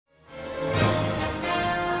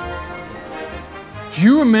Do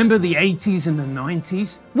you remember the 80s and the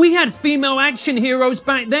 90s? We had female action heroes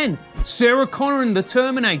back then. Sarah Connor in The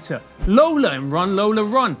Terminator, Lola in Run Lola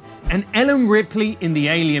Run, and Ellen Ripley in the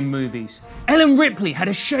Alien movies. Ellen Ripley had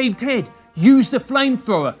a shaved head, used a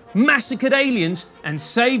flamethrower, massacred aliens, and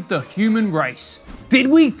saved the human race. Did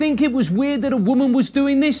we think it was weird that a woman was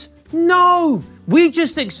doing this? No! We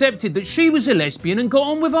just accepted that she was a lesbian and got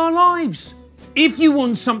on with our lives. If you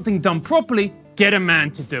want something done properly, get a man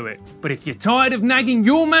to do it. But if you're tired of nagging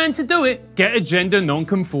your man to do it, get a gender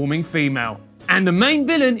non-conforming female. And the main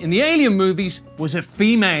villain in the Alien movies was a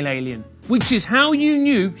female alien, which is how you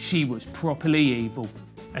knew she was properly evil.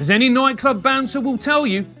 As any nightclub bouncer will tell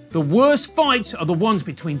you, the worst fights are the ones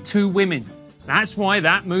between two women. That's why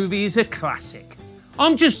that movie is a classic.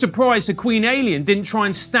 I'm just surprised the Queen Alien didn't try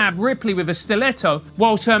and stab Ripley with a stiletto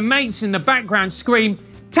whilst her mates in the background scream,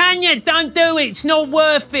 "Tanya, don't do it, it's not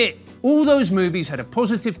worth it." All those movies had a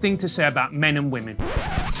positive thing to say about men and women.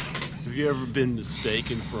 Have you ever been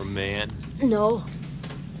mistaken for a man? No.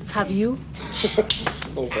 Have you?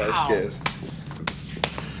 Oh, that's good.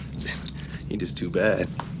 He just too bad.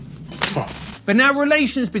 But now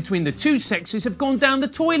relations between the two sexes have gone down the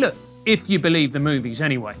toilet, if you believe the movies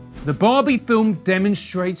anyway. The Barbie film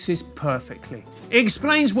demonstrates this perfectly. It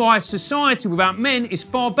explains why a society without men is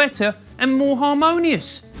far better and more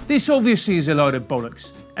harmonious. This obviously is a load of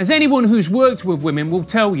bollocks, as anyone who's worked with women will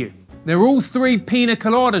tell you. They're all three pina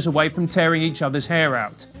coladas away from tearing each other's hair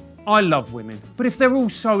out. I love women, but if they're all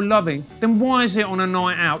so loving, then why is it on a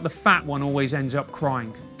night out the fat one always ends up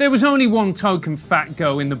crying? There was only one token fat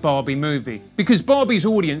girl in the Barbie movie, because Barbie's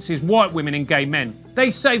audience is white women and gay men.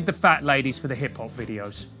 They saved the fat ladies for the hip-hop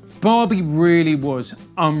videos. Barbie really was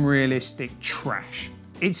unrealistic trash.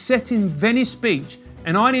 It's set in Venice Beach,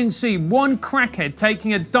 and I didn't see one crackhead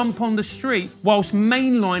taking a dump on the street whilst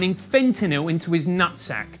mainlining fentanyl into his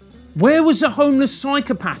nutsack. Where was the homeless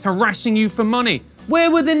psychopath harassing you for money?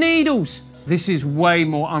 Where were the needles? This is way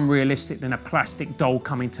more unrealistic than a plastic doll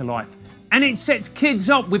coming to life. And it sets kids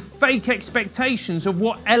up with fake expectations of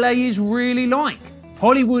what LA is really like.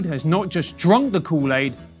 Hollywood has not just drunk the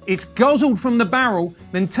Kool-Aid, it's guzzled from the barrel,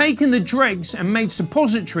 then taken the dregs and made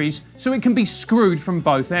suppositories so it can be screwed from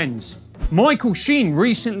both ends. Michael Sheen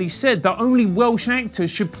recently said that only Welsh actors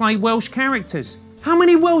should play Welsh characters. How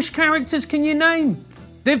many Welsh characters can you name?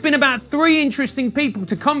 There have been about 3 interesting people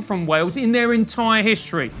to come from Wales in their entire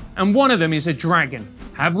history, and one of them is a dragon.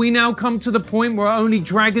 Have we now come to the point where only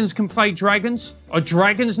dragons can play dragons? Are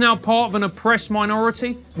dragons now part of an oppressed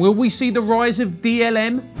minority? Will we see the rise of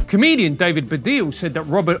DLM? Comedian David Baddiel said that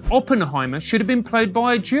Robert Oppenheimer should have been played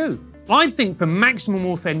by a Jew. I think for maximum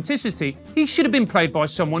authenticity, he should have been played by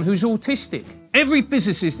someone who's autistic. Every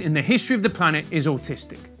physicist in the history of the planet is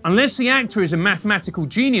autistic. Unless the actor is a mathematical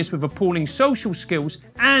genius with appalling social skills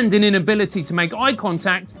and an inability to make eye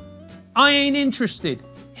contact, I ain't interested.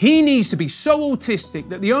 He needs to be so autistic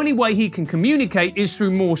that the only way he can communicate is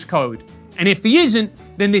through Morse code. And if he isn't,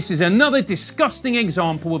 then this is another disgusting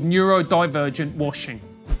example of neurodivergent washing.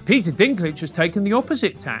 Peter Dinklage has taken the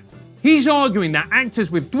opposite tack. He's arguing that actors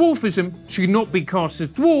with dwarfism should not be cast as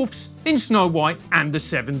dwarfs in Snow White and the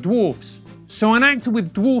Seven Dwarfs. So an actor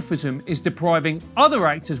with dwarfism is depriving other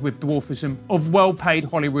actors with dwarfism of well-paid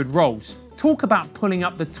Hollywood roles. Talk about pulling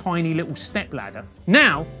up the tiny little stepladder.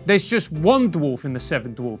 Now, there's just one dwarf in the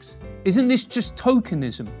Seven Dwarfs. Isn't this just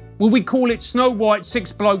tokenism? Will we call it Snow White,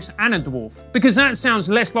 6 Blokes and a Dwarf? Because that sounds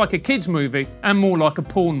less like a kids movie and more like a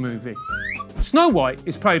porn movie. Snow White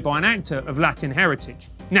is played by an actor of Latin heritage.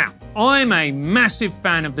 Now, I'm a massive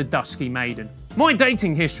fan of the Dusky Maiden. My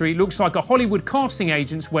dating history looks like a Hollywood casting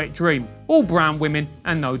agent's wet dream. All brown women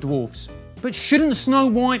and no dwarfs. But shouldn't Snow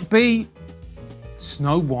White be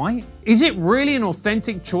Snow White? Is it really an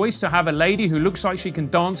authentic choice to have a lady who looks like she can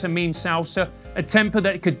dance and mean salsa, a temper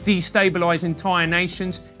that could destabilize entire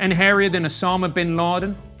nations, and hairier than Osama bin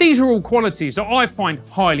Laden? These are all qualities that I find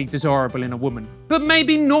highly desirable in a woman, but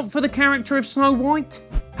maybe not for the character of Snow White.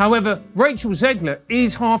 However, Rachel Zegler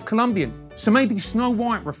is half Colombian, so maybe Snow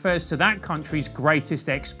White refers to that country's greatest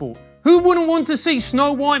export. Who wouldn't want to see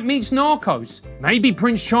Snow White meets Narcos? Maybe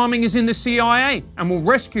Prince Charming is in the CIA and will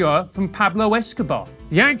rescue her from Pablo Escobar.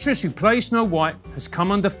 The actress who plays Snow White has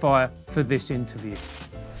come under fire for this interview.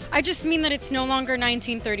 I just mean that it's no longer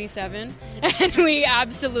 1937, and we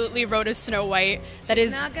absolutely wrote a Snow White that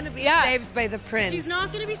is not going to be saved by the prince. She's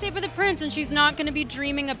not going to be saved by the prince, and she's not going to be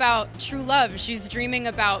dreaming about true love. She's dreaming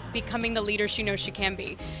about becoming the leader she knows she can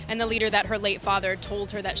be, and the leader that her late father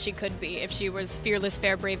told her that she could be if she was fearless,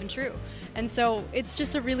 fair, brave, and true. And so it's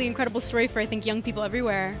just a really incredible story for, I think, young people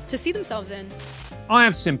everywhere to see themselves in. I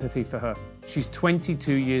have sympathy for her. She's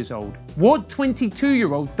 22 years old. What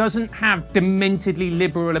 22-year-old doesn't have dementedly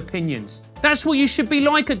liberal opinions? That's what you should be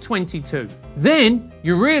like at 22. Then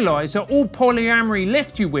you realise that all polyamory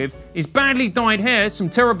left you with is badly dyed hair, some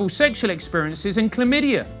terrible sexual experiences and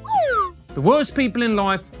chlamydia. The worst people in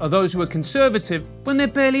life are those who are conservative when they're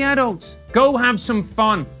barely adults. Go have some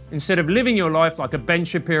fun instead of living your life like a Ben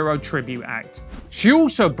Shapiro tribute act. She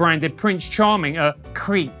also branded Prince Charming a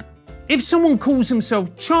creep. If someone calls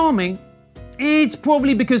himself charming, it's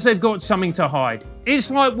probably because they've got something to hide.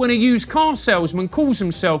 It's like when a used car salesman calls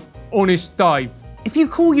himself Honest Dave. If you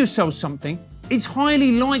call yourself something, it's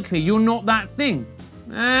highly likely you're not that thing.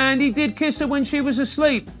 And he did kiss her when she was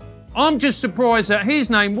asleep. I'm just surprised that his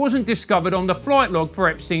name wasn't discovered on the flight log for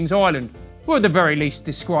Epstein's Island, or at the very least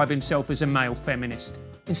describe himself as a male feminist.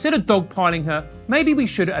 Instead of dogpiling her, maybe we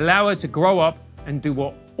should allow her to grow up and do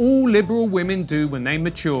what all liberal women do when they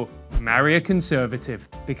mature. Marry a conservative.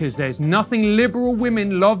 Because there's nothing liberal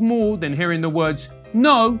women love more than hearing the words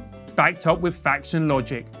no backed up with facts and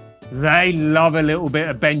logic. They love a little bit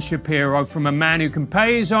of Ben Shapiro from a man who can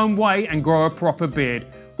pay his own way and grow a proper beard,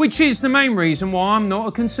 which is the main reason why I'm not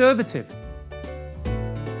a conservative.